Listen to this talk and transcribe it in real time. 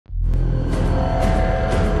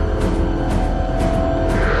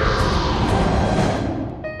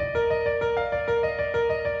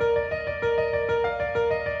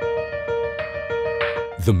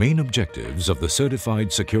The main objectives of the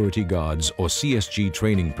Certified Security Guards or CSG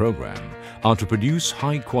training program are to produce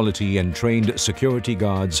high-quality and trained security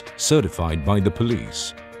guards certified by the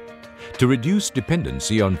police, to reduce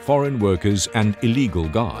dependency on foreign workers and illegal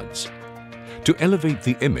guards, to elevate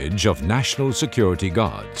the image of national security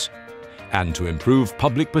guards, and to improve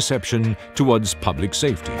public perception towards public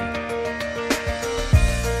safety.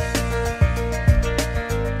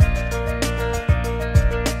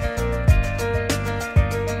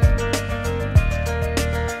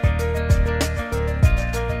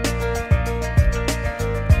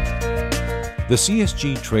 The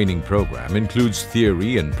CSG training program includes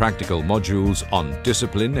theory and practical modules on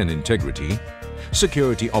discipline and integrity,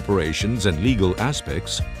 security operations and legal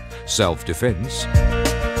aspects, self-defense,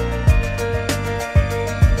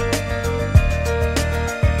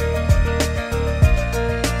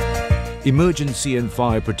 emergency and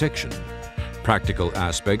fire protection, practical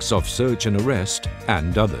aspects of search and arrest,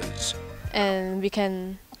 and others. And we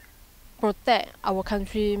can protect our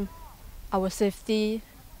country, our safety.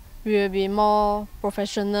 We will be more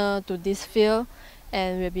professional to this field,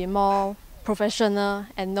 and we'll be more professional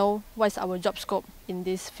and know what's our job scope in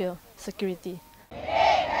this field, security.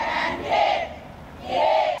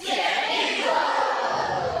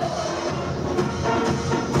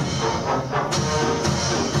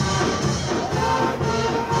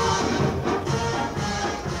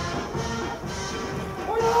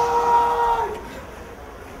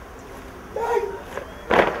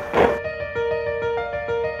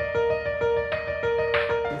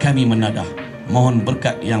 Kami menadah, mohon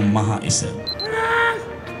berkat Yang Maha Esa.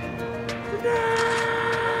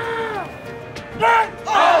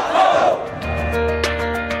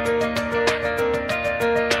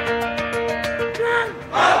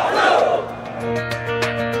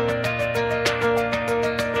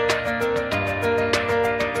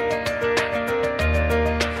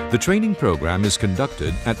 The training program is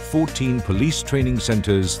conducted at 14 police training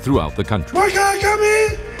centers throughout the country. Maka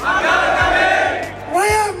kami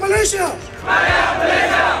rakyat Malaysia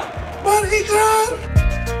berikrar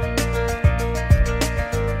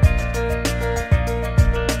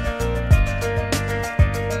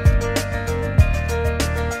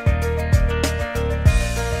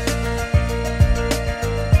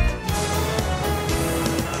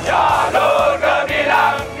jalur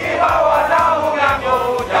gemilang di bawah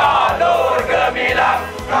naunganmu, jalur gemilang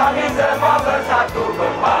kami semua bersatu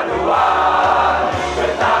berpaduan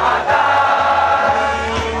ketaatan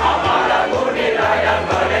amanah murni rakyat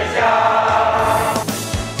Malaysia.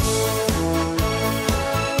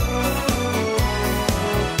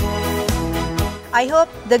 I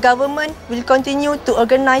hope the government will continue to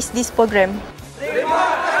organize this program.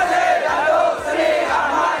 Terima kasih Datuk Seri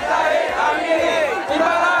Ahmad Zahid Amiri,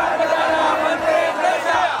 Timbalan Perdana Menteri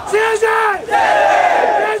Malaysia. CSG!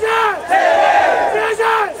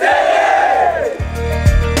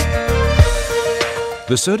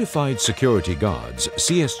 The Certified Security Guards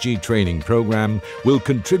CSG training program will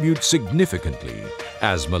contribute significantly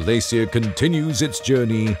as Malaysia continues its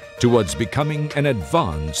journey towards becoming an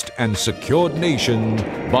advanced and secured nation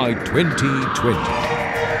by 2020.